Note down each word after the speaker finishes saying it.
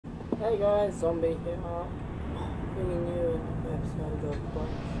Hey guys, Zombie here, bringing you an episode of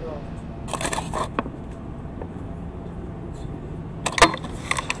BioShock.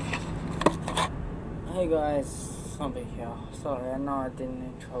 Hey guys, Zombie here. Sorry, I know I didn't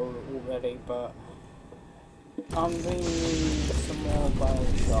intro already, but I'm bringing you some more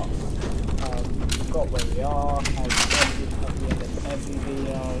BioShock. Got where we are, I've said it at the end of every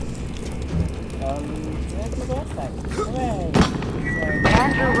video. There's my birthday. Hooray!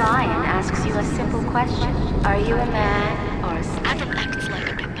 Andrew Ryan asks you a simple question. Are you a man or a snake? Adam acts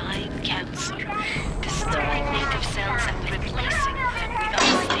like a benign cancer, destroying native cells and replacing them with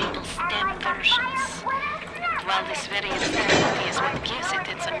unstable stem versions. While this very insanity is what gives it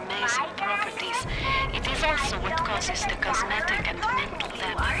its amazing properties, it is also what causes the cosmetic and mental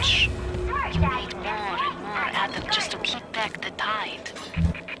damage. You need more and more Adam just to keep back the tide.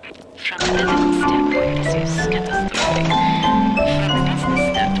 From a medical standpoint, this is catastrophic. From a business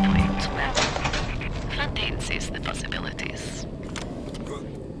standpoint, well, funding sees the possibilities.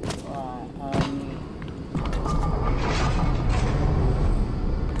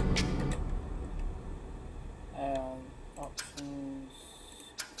 Options.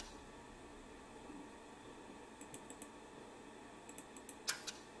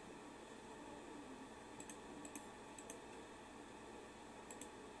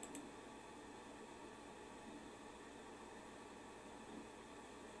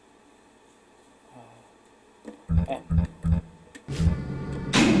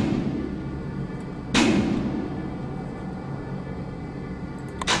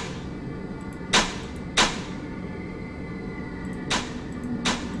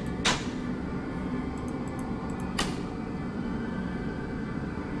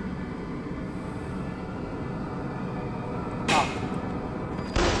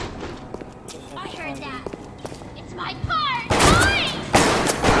 I heard that. It's my part.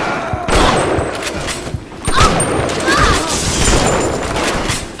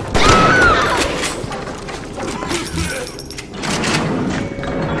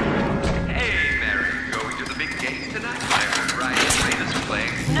 Hey, Mary, going to the big game tonight? I heard Ryan Raiders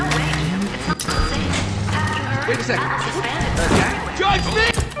playing. No way, Jim. It's not the same. Have you heard? Wait a second. Alice is banned. Judge me!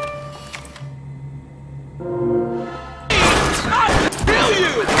 I'll kill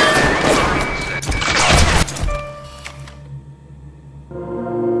you!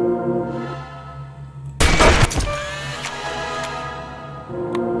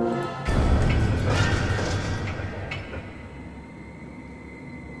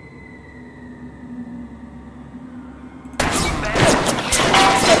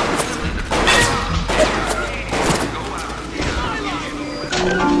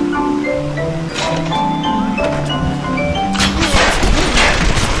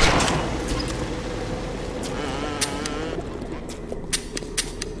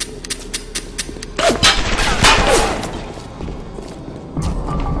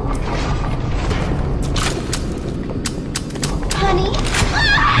 Honey?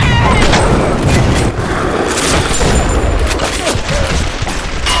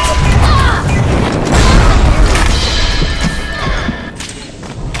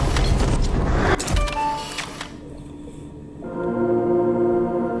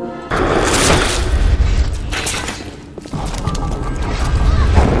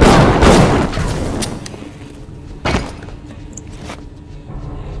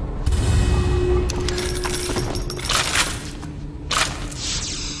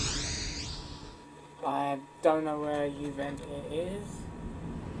 I don't know where event it is,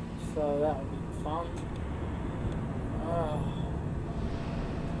 so that would be fun.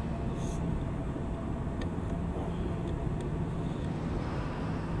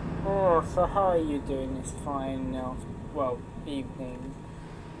 Oh, so how are you doing this fine now? Well, evening.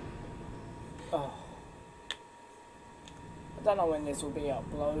 I don't know when this will be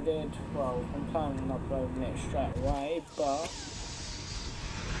uploaded. Well, I'm planning on uploading it straight away, but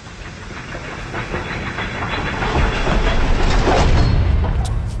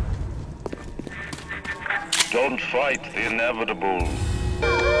Don't fight the inevitable.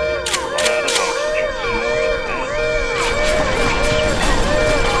 That is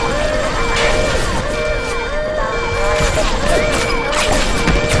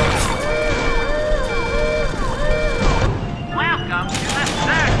Welcome to the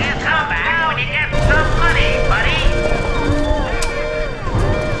circus. Come back when you get some money, buddy.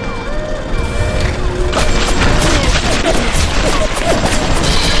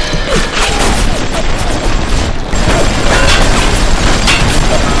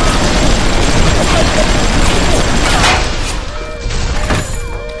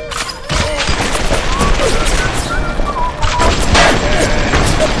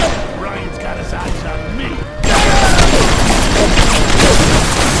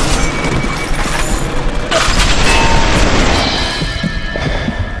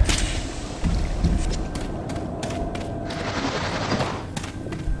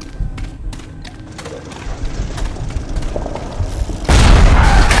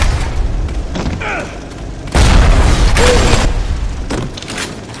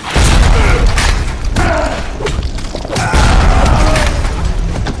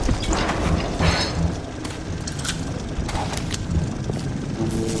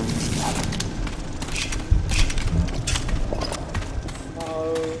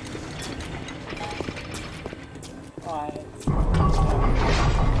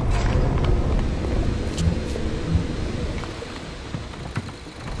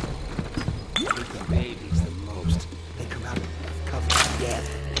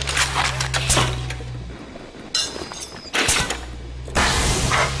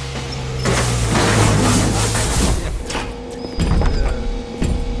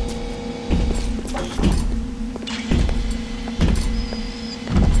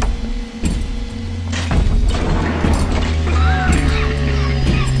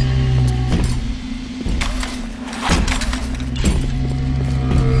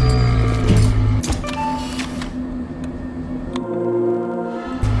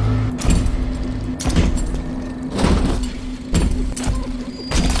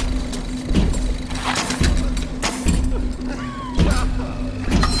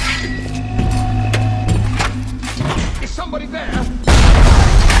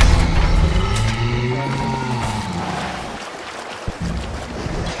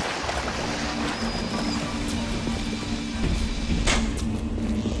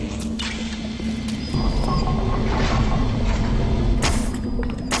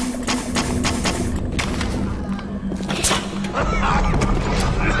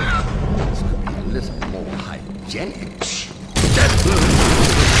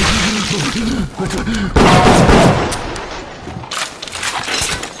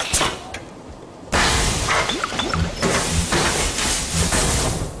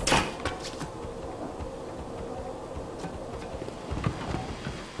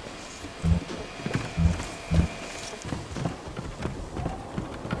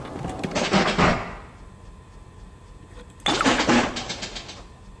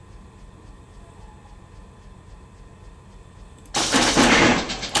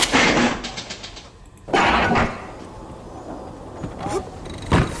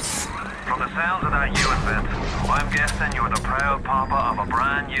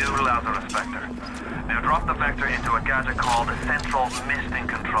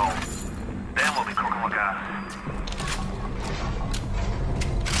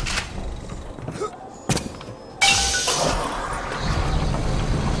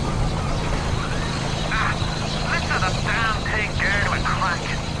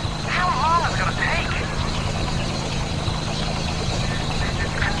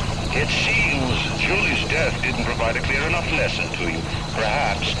 It seems Julie's death didn't provide a clear enough lesson to you.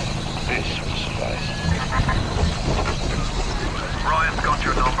 Perhaps this will suffice. Ryan's got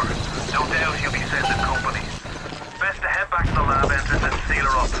your number. No doubt he'll be sending company. Best to head back to the lab entrance and seal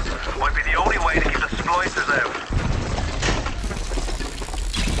her up. Might be the only way to keep the splicers out.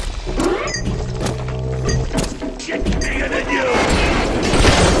 Get bigger than you!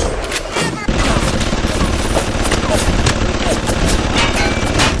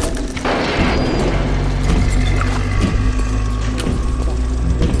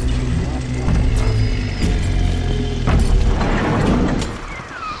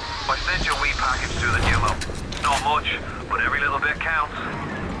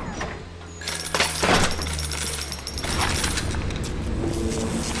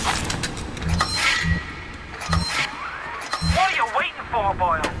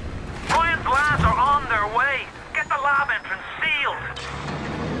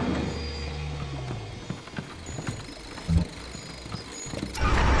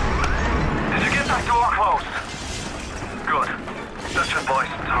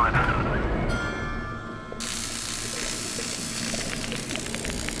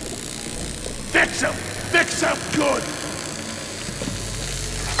 Fix him good!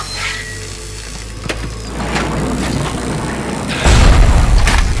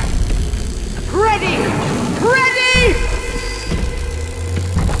 Ready! Ready!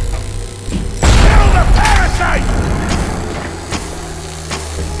 Kill the parasite!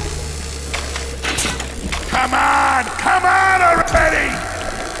 Come on already!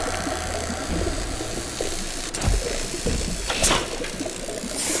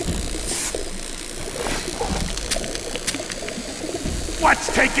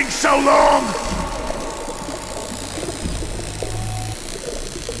 What's taking so long?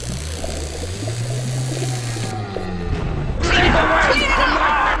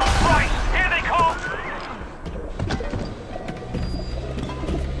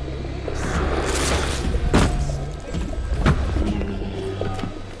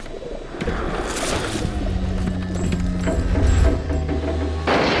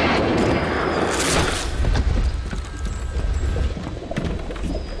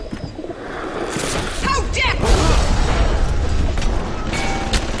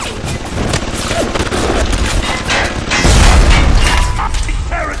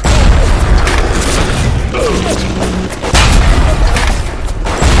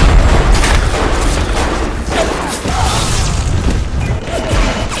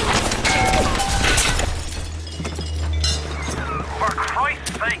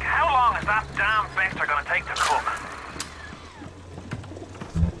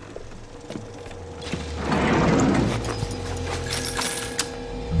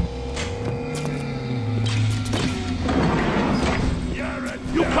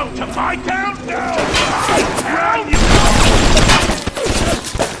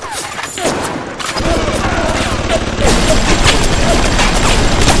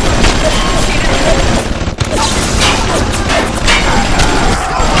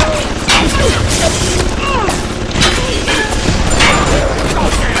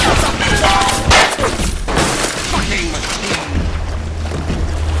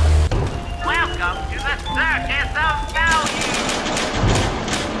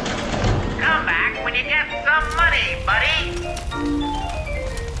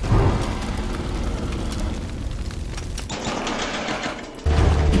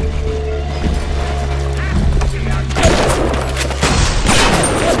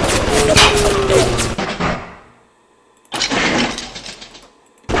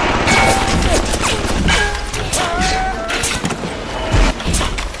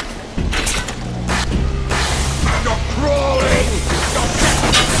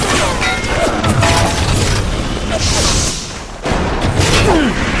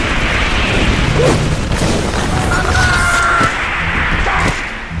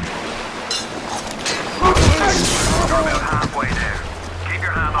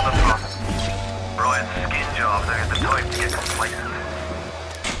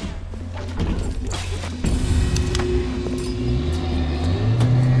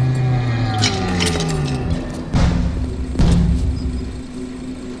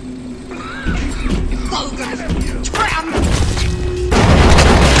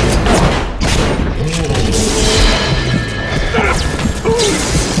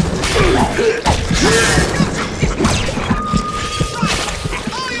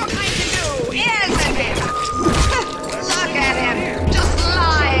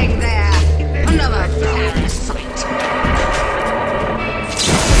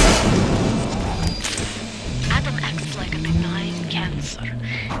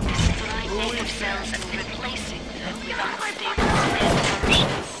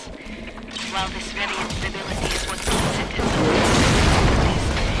 While this very instability is what gives it its possibilities,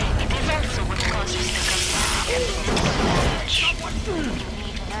 it is also what causes the complexity and mental damage. You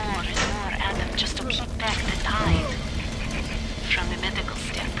need more and more Adam just to keep back the tide. From a medical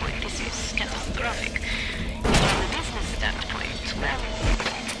standpoint, this is catastrophic. From a business standpoint, well,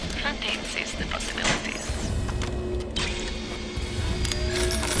 Fontaine sees the possibilities.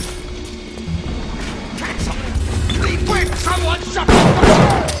 Quick, someone shut the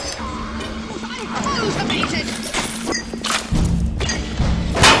door! I'm hallucinated!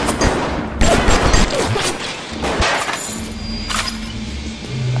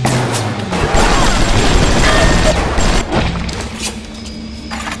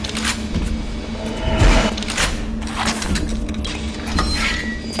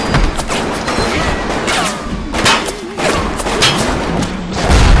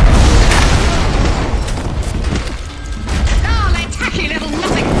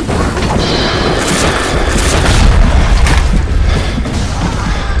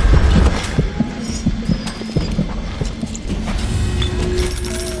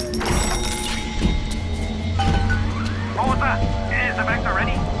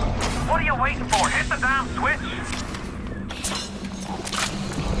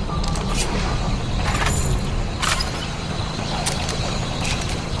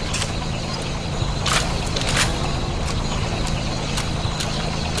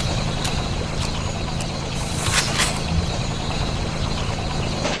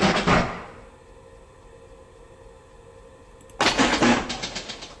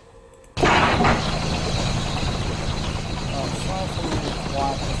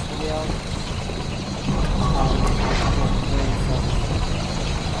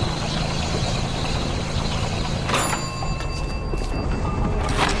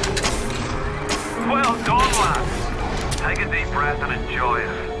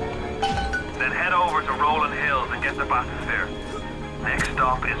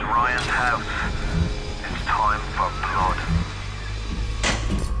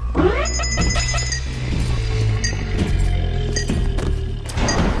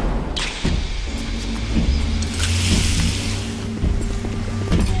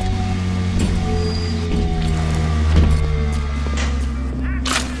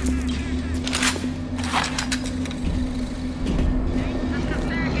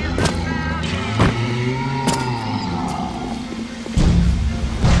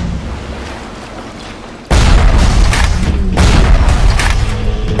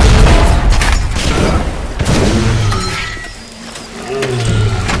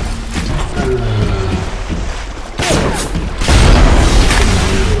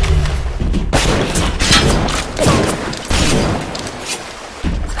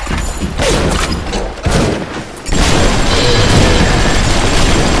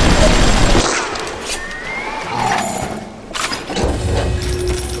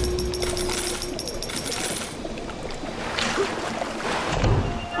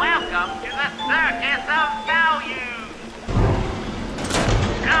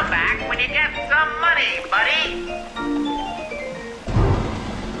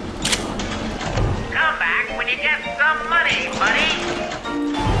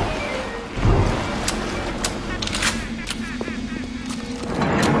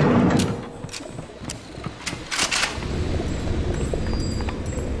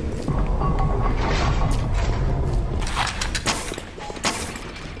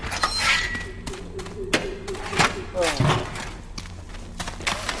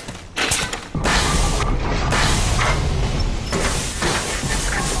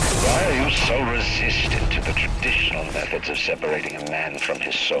 Of separating a man from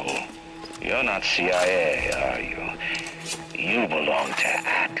his soul. You're not CIA, are you? You belong to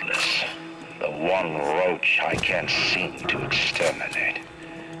Atlas, the one roach I can't seem to exterminate.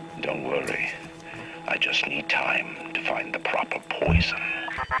 Don't worry. I just need time to find the proper poison.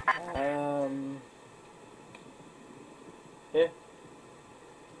 Yeah.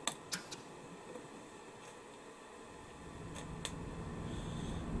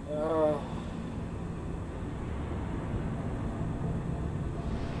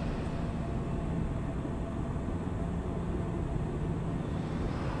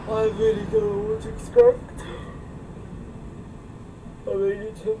 I really don't know what to expect. I mean,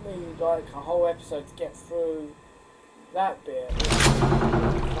 it took me like a whole episode to get through that bit.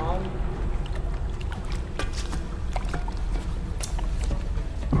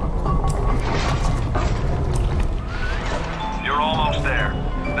 You're almost there.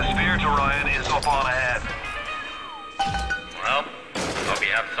 The sphere to Ryan is up on ahead. Well, hope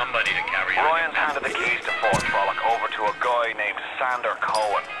you have somebody to carry on. Ryan's handed the keys to Fort Frolic over to a guy named Sander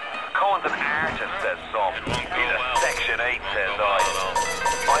Cohen. Cohen's an artist, says some. He's a Section 8, says I.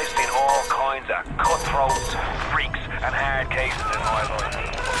 I've seen all kinds of cutthroats, freaks, and hard cases in my life.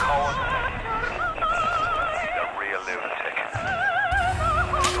 But Cohen, he's a real lunatic.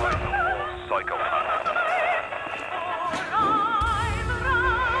 He's a full psychopath.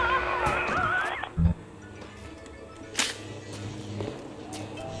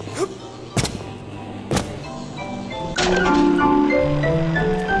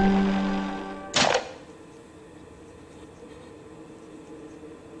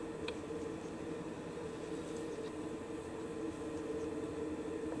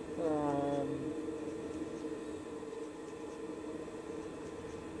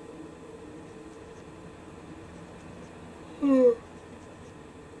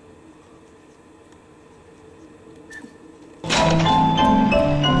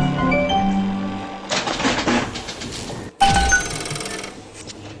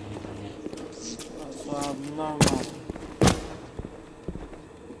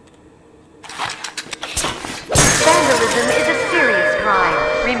 Vandalism is a serious crime.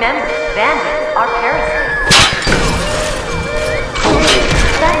 Remember, vandals are parasites.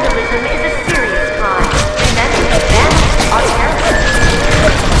 Vandalism is a serious crime. Remember, vandals are parasites.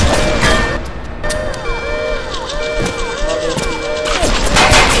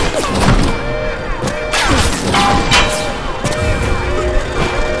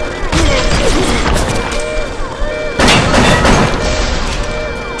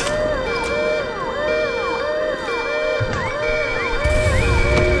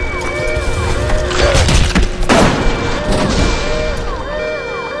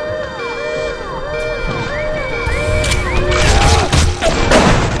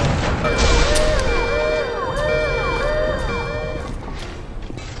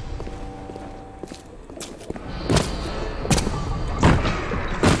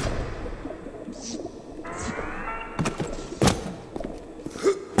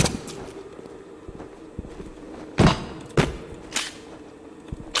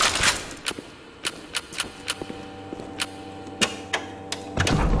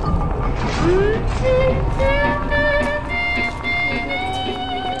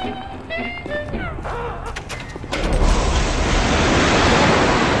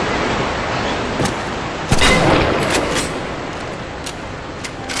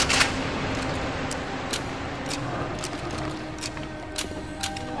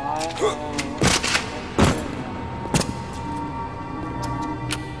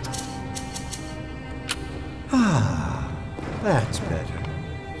 That's better.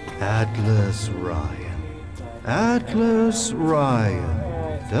 Atlas Ryan. Atlas Ryan.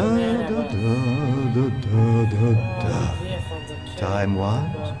 Da da da da da da.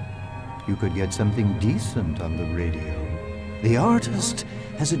 Time-wise, you could get something decent on the radio. The artist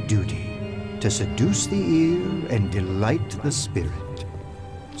has a duty to seduce the ear and delight the spirit.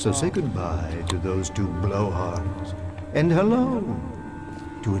 So say goodbye to those two blowhards, and hello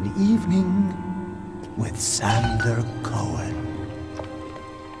to an evening with Sander Cohen.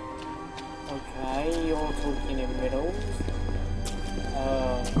 Okay, you're talking in riddles.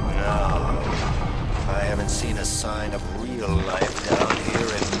 No, I haven't seen a sign of real life down here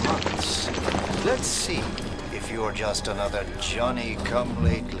in months. Let's see if you're just another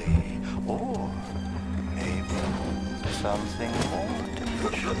Johnny-come-lately, or maybe something more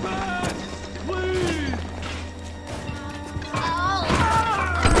dimensional. Please!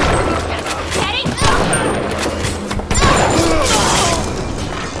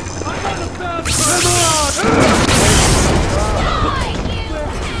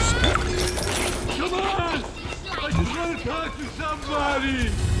 Talk to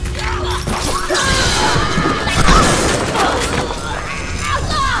somebody!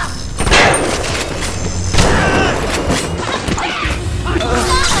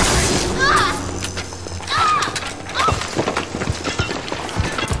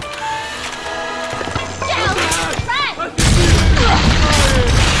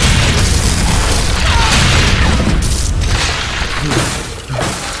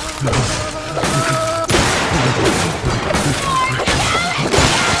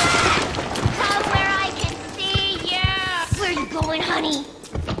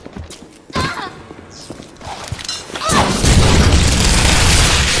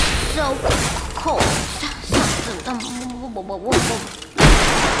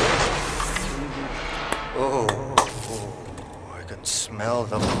 I can smell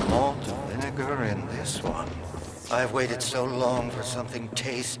the malt vinegar in this one. I've waited so long for something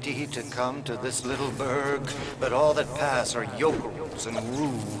tasty to come to this little burg, but all that pass are yokels and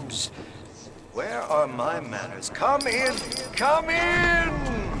rubes. Where are my manners? Come in! Come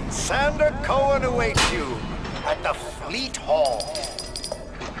in! Sander Cohen awaits you at the Fleet Hall.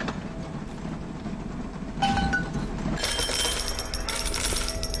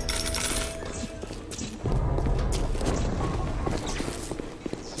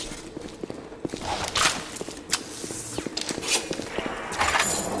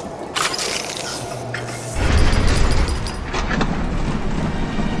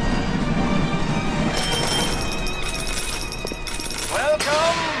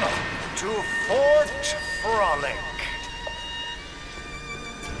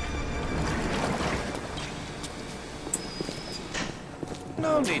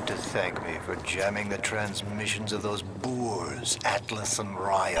 No need to thank me for jamming the transmissions of those boors, Atlas and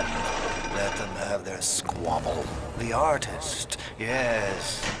Ryan. Let them have their squabble. The artist,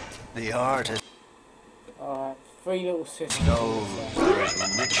 yes, the artist. Alright, 3 little sisters. Knows there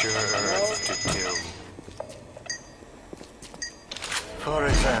is richer earth to till. For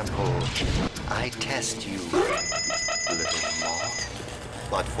example, I test you, little moth,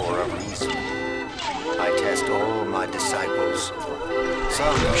 but for a reason. I test all my disciples.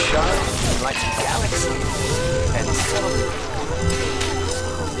 Some shine like galaxies, and some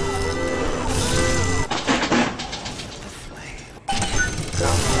the flame.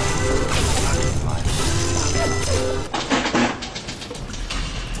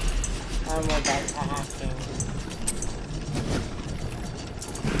 I'm about to happen.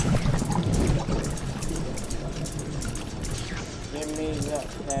 Give me the...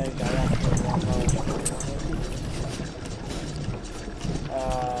 There we go, that's the one.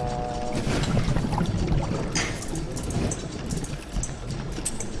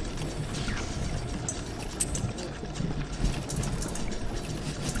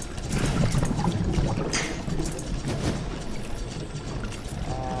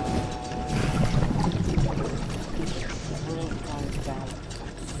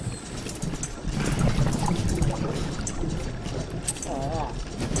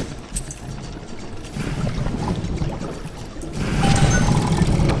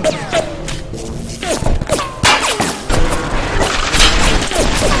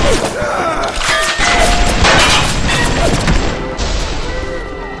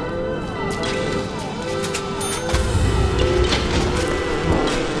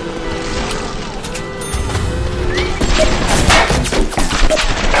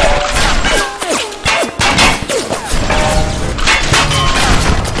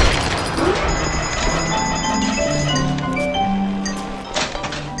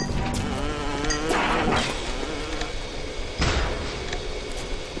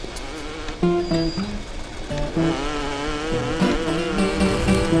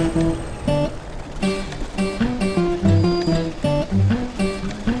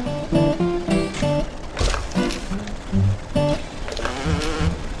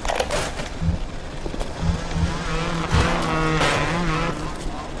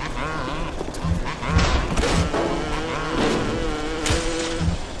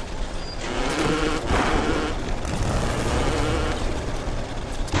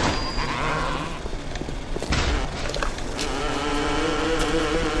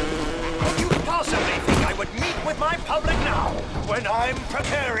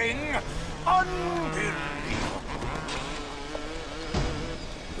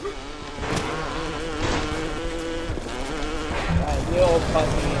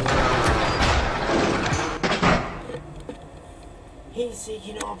 He's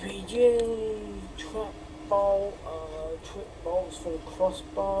seeking RPG, trip bolts for the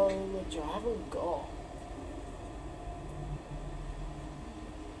crossbow, which I haven't got.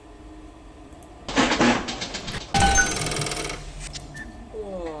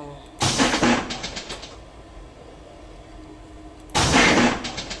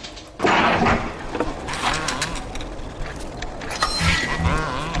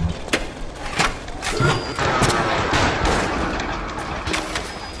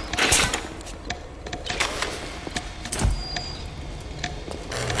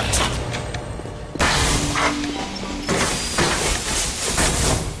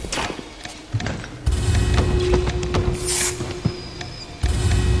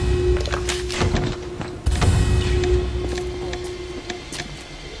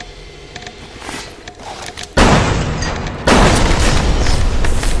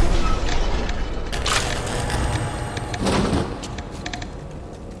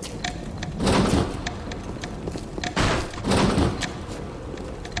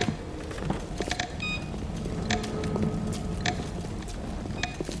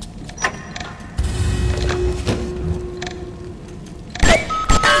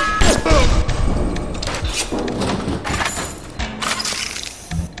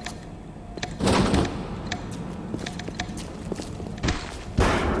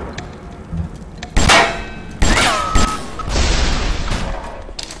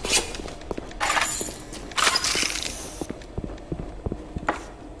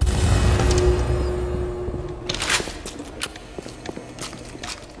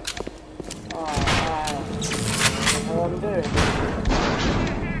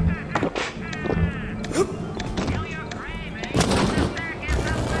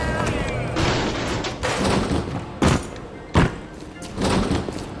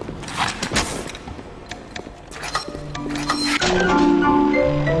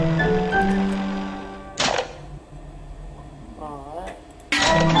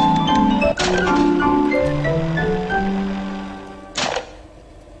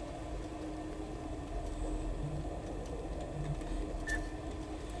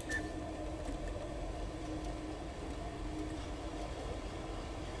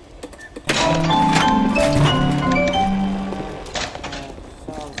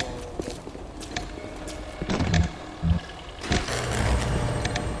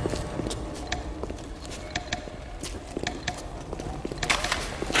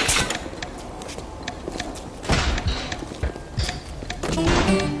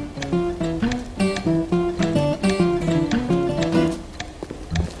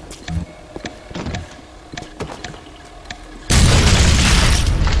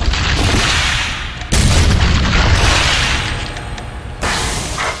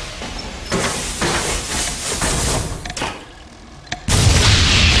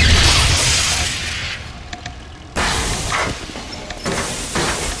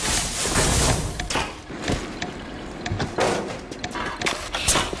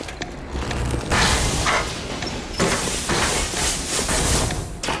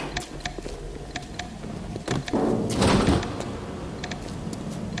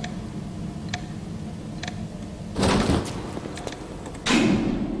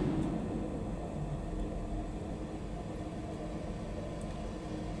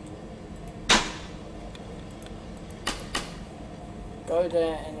 Go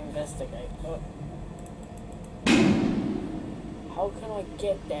there and investigate. But how can I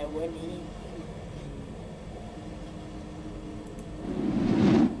get there when he...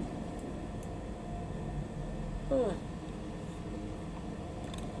 I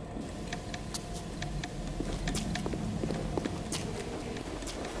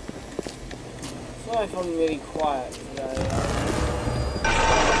feel like I'm really quiet today.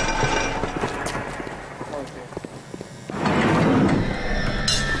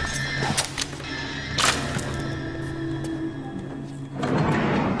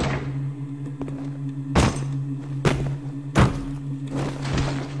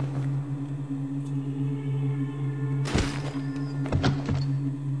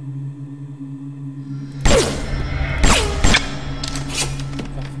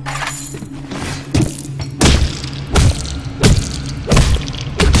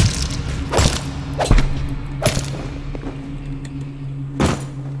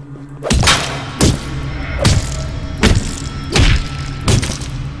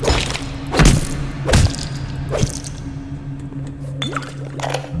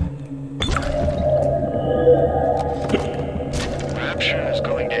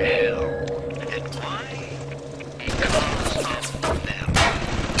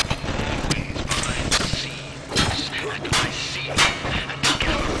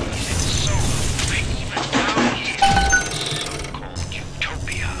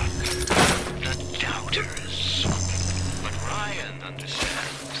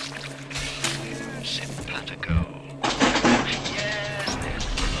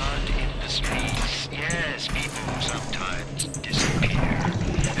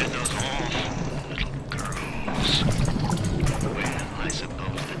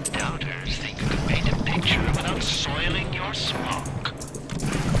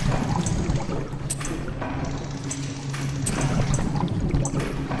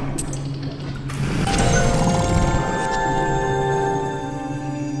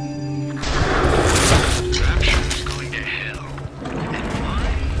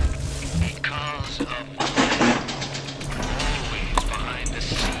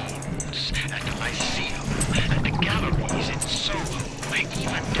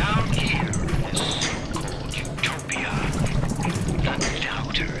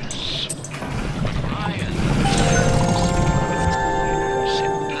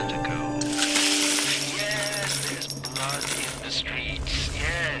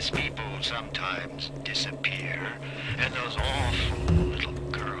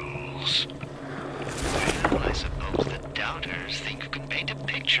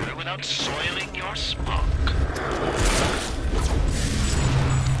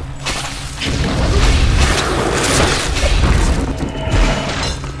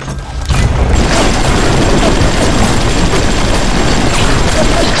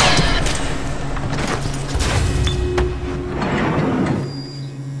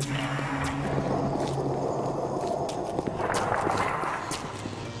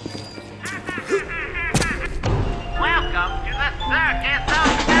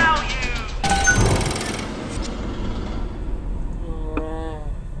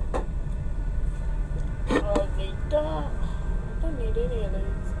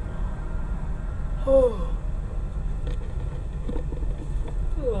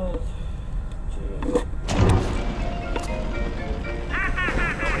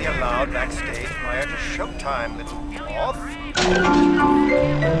 showtime, little moth.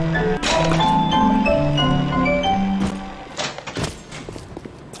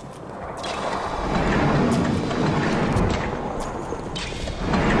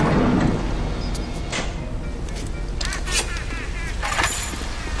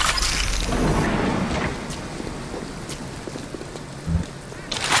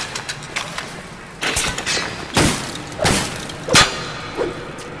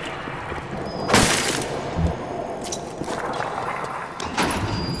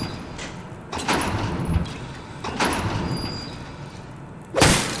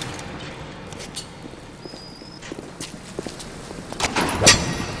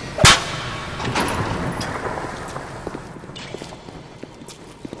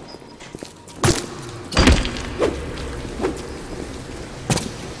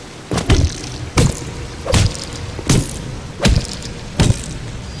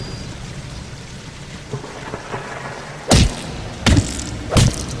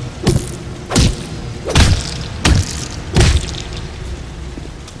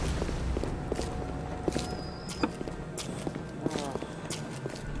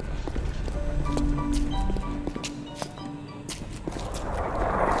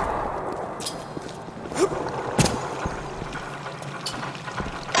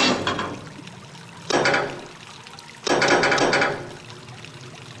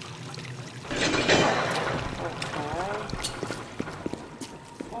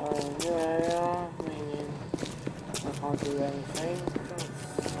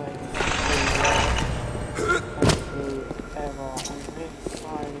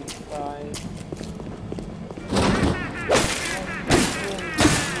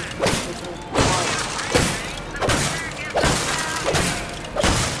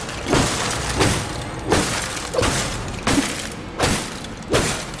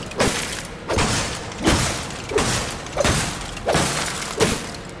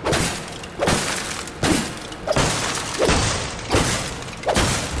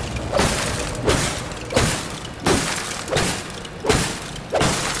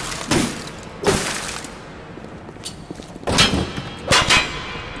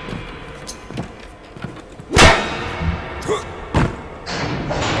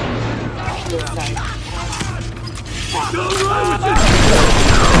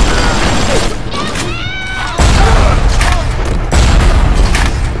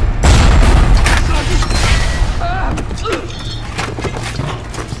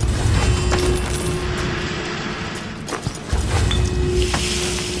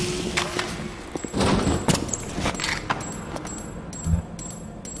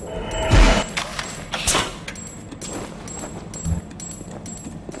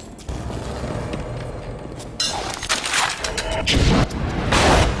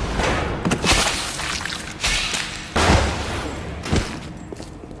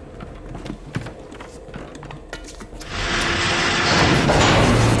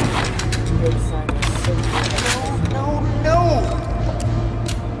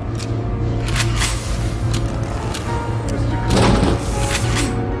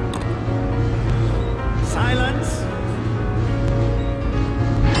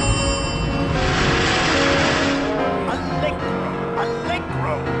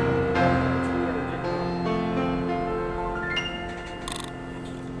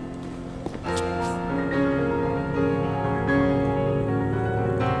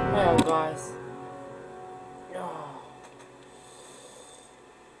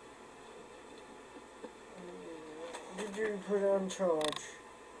 Put it on charge.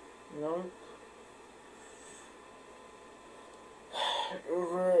 No. Is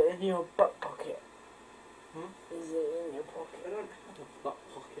it in your butt pocket? Is it in your pocket? I don't have a butt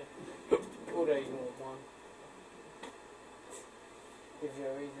pocket. Although you want one. Give you a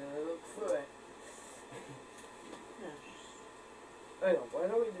reason to look through it. Hang on, why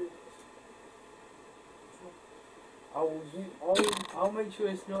don't we do this? I'll make sure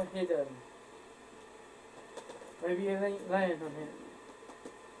it's not hidden. Maybe you ain't laying on it.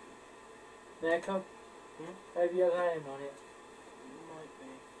 Neko? Maybe you're laying on it. Might be.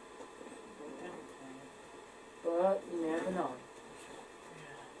 But you never know.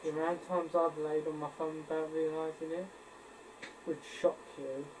 The amount of times I've laid on my phone without realising it would shock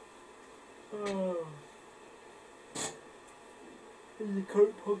you. Oh. In the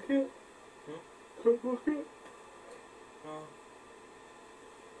coat pocket? Coat pocket?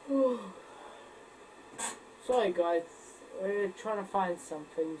 Oh. Sorry guys, we're trying to find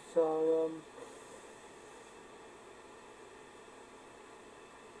something, so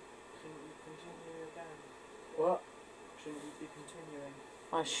Shouldn't you continue again? What? Shouldn't you be continuing?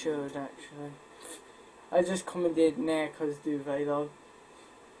 I should actually. I just commented Narcos duvet though.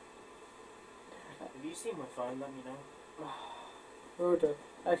 Have you seen my phone? Let me know. Will do.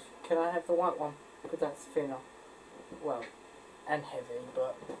 Actually, can I have the white one? Because that's thinner. Well, and heavy,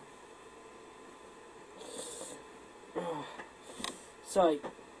 but... So,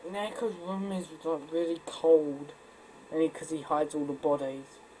 Narcos' room is like really cold. Only because he hides all the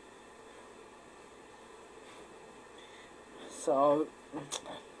bodies. So,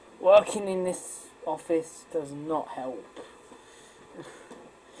 working in this office does not help.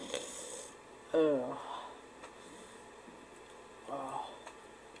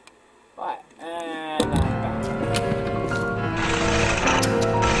 Right, and I'm back.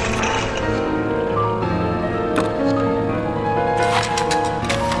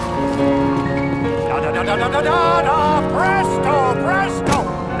 Da-da-da-da-da-da-da! Presto! Presto!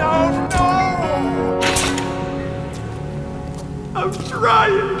 No, no! I'm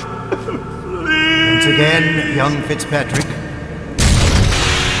trying. Please. Once again, young Fitzpatrick.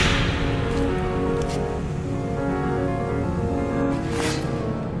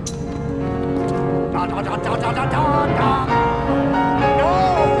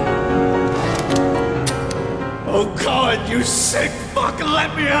 Oh God, you sick fuck,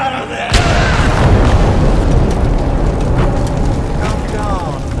 let me out of there! Calm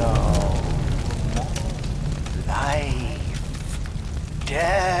down now. Life.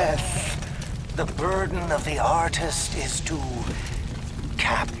 Death. The burden of the artist is to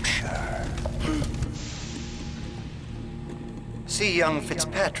capture. See young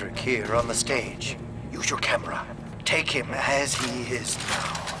Fitzpatrick here on the stage. Use your camera. Take him as he is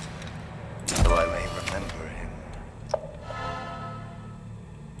now, so I may remember him.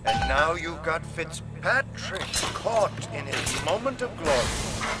 And now you've got Fitzpatrick caught in his moment of glory.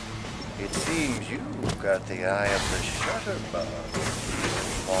 It seems you've got the eye of the shutterbug.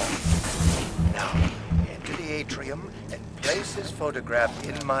 Now, enter the atrium and place his photograph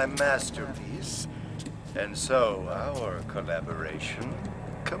in my masterpiece. And so our collaboration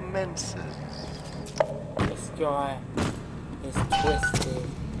commences. This guy is twisted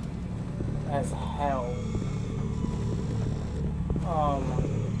as hell. Oh my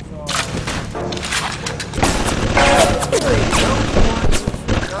god.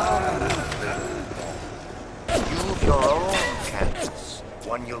 You've your own canvas,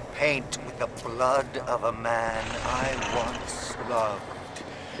 one you'll paint with the blood of a man I once loved.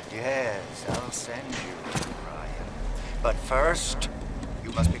 Yes, I'll send you, Ryan. But first,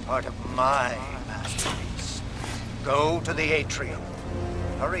 you must be part of my masterpiece. Go to the atrium.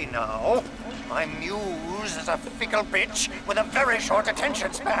 Hurry now. My muse is a fickle bitch with a very short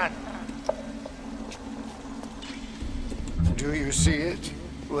attention span. Do you see it?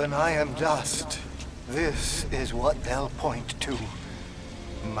 When I am dust, this is what they'll point to.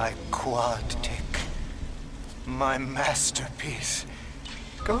 My quad tick. My masterpiece.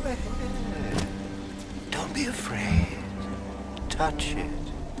 Go ahead. Don't be afraid. Touch it.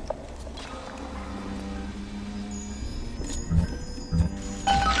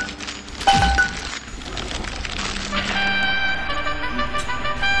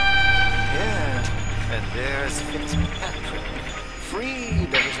 Yeah, and there's Fitzpatrick,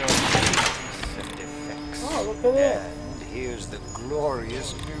 freed of his own mistakes and defects. Oh, look at that. And here's the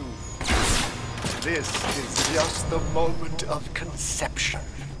glorious news. This is just the moment of conception.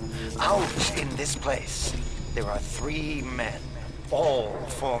 Out in this place, there are 3 men, all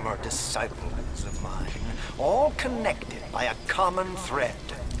former disciples of mine, all connected by a common thread,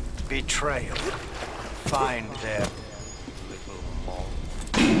 betrayal. Find their little mold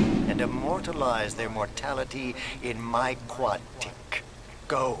and immortalize their mortality in my quad tick.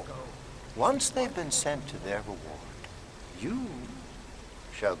 Go. Once they've been sent to their reward, you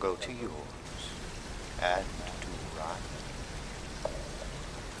shall go to yours. And to Ryan.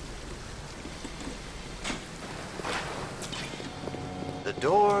 The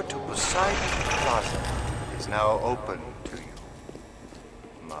door to Poseidon Plaza is now open to you,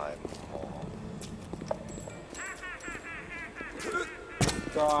 my mom.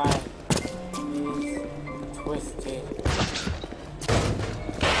 Guy is twisted.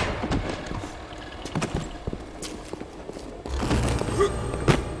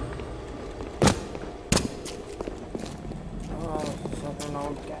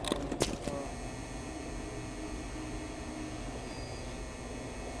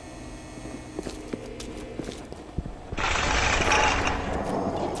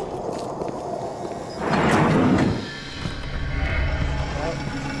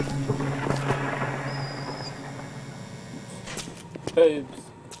 Boobs.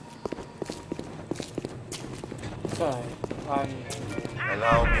 So,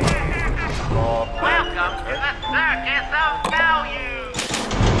 Allow me. Welcome to the circus of value!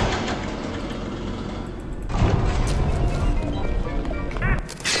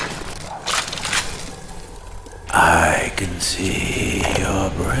 I can see your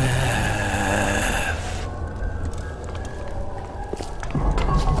breath.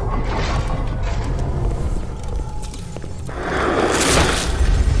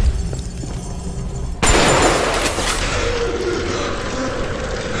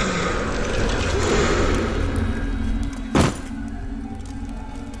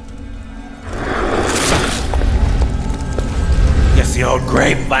 Guess the old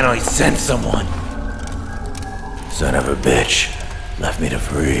grape finally sent someone. Son of a bitch left me to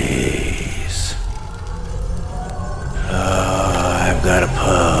freeze. Oh, I've got a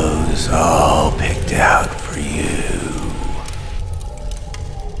pose all picked out for you.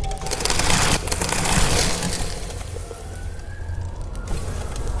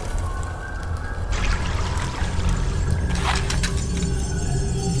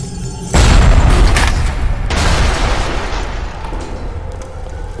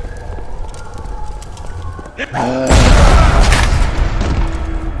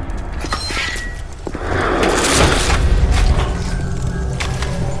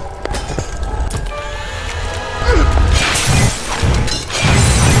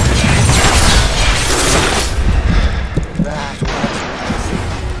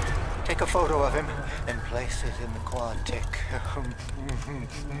 Take a photo of him and place it in the quad tick.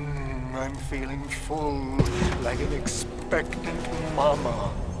 I'm feeling full, like an expectant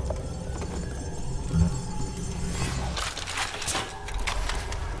mama.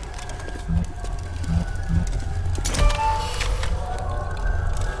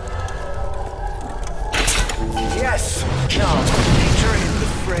 Yes! Now, picture in the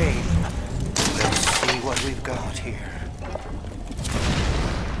frame. Let's see what we've got here.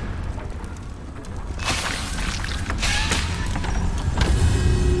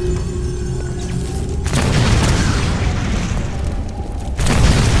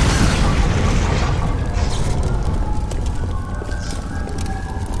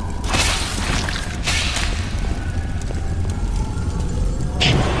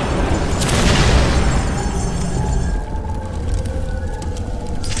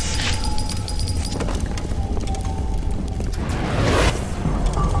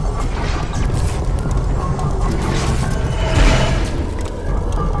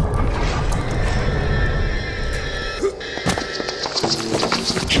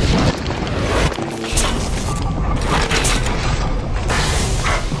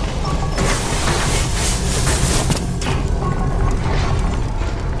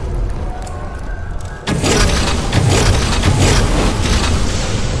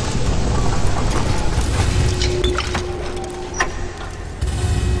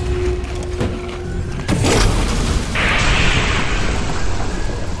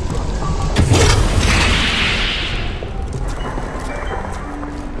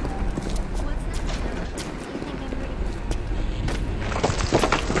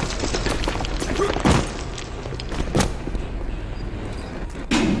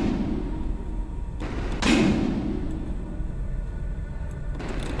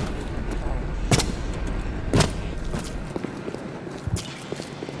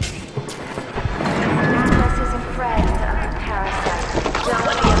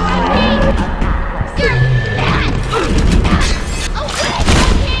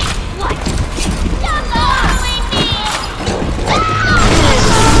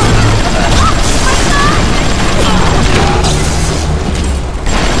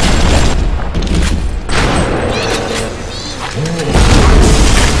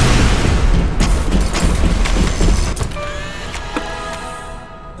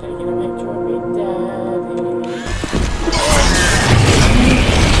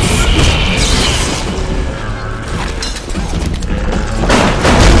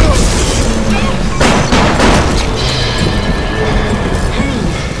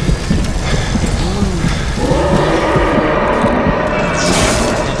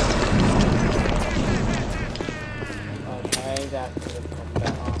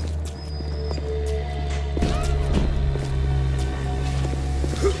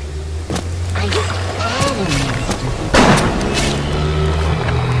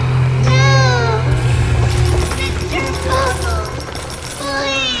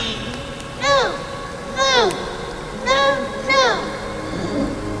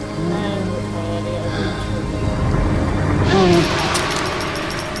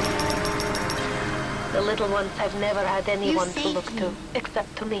 little ones have never had anyone to look to,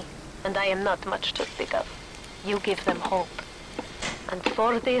 except to me, and I am not much to speak of. You give them hope. And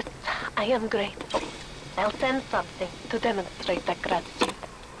for this, I am grateful. I'll send something to demonstrate that gratitude.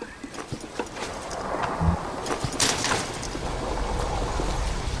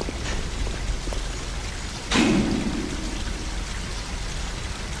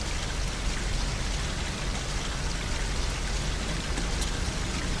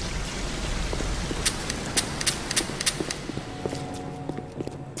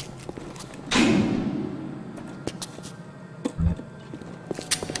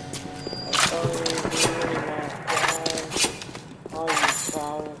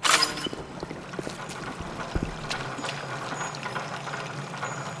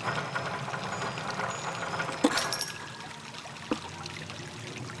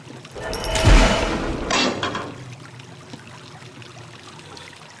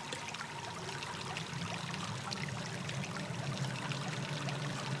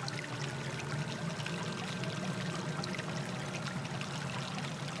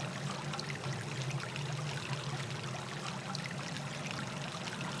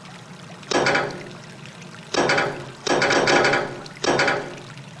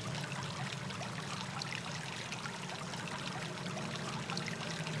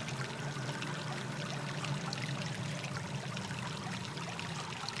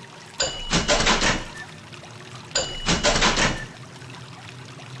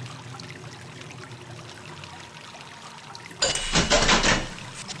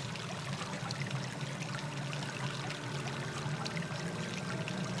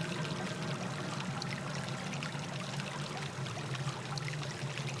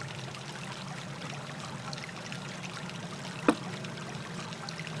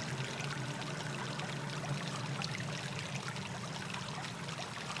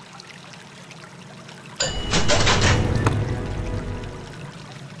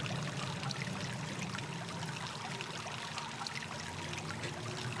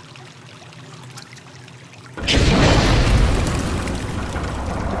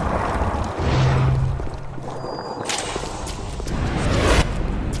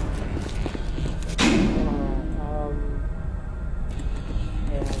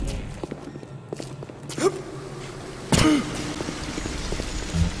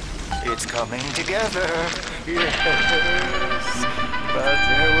 It's coming together, yes. But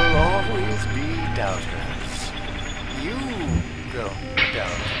there will always be doubters. You don't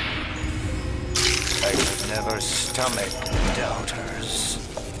doubt. I could never stomach doubters.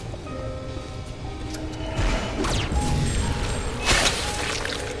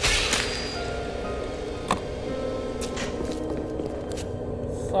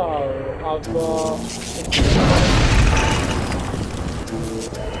 So, I've got...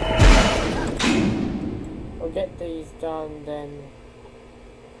 I'll get these done then.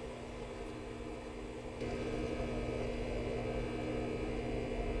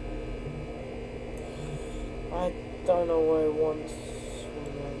 I don't know what it wants from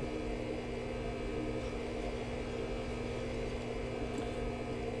them.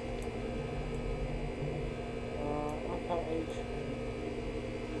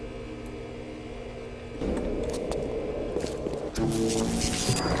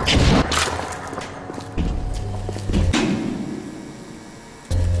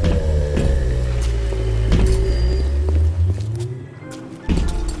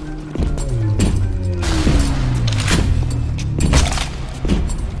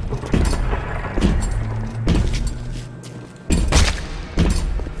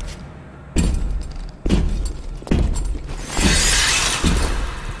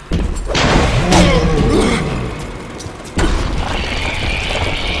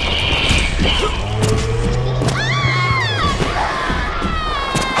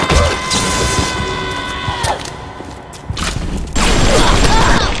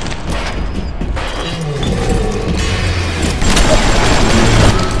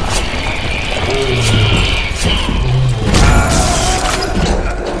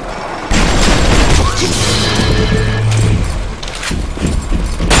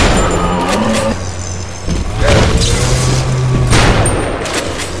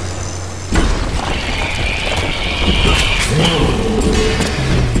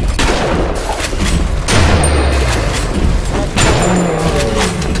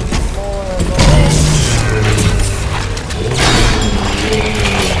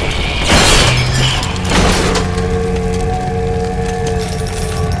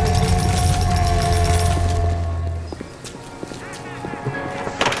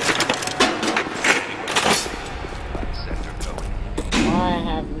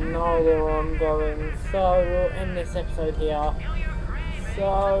 So we'll end this episode here.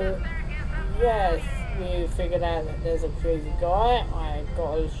 So yes, we figured out that there's a crazy guy. I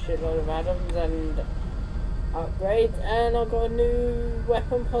got a shitload of atoms and upgrades, and I got a new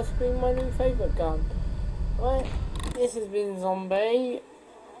weapon, possibly my new favourite gun. Right, this has been Zombie,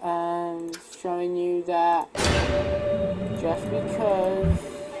 showing you that just because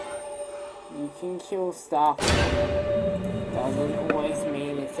you can kill stuff doesn't always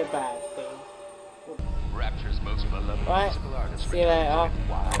mean it's a bad thing. Rapture's most beloved Right, musical artist. see you later.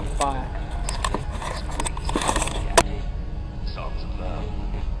 Bye.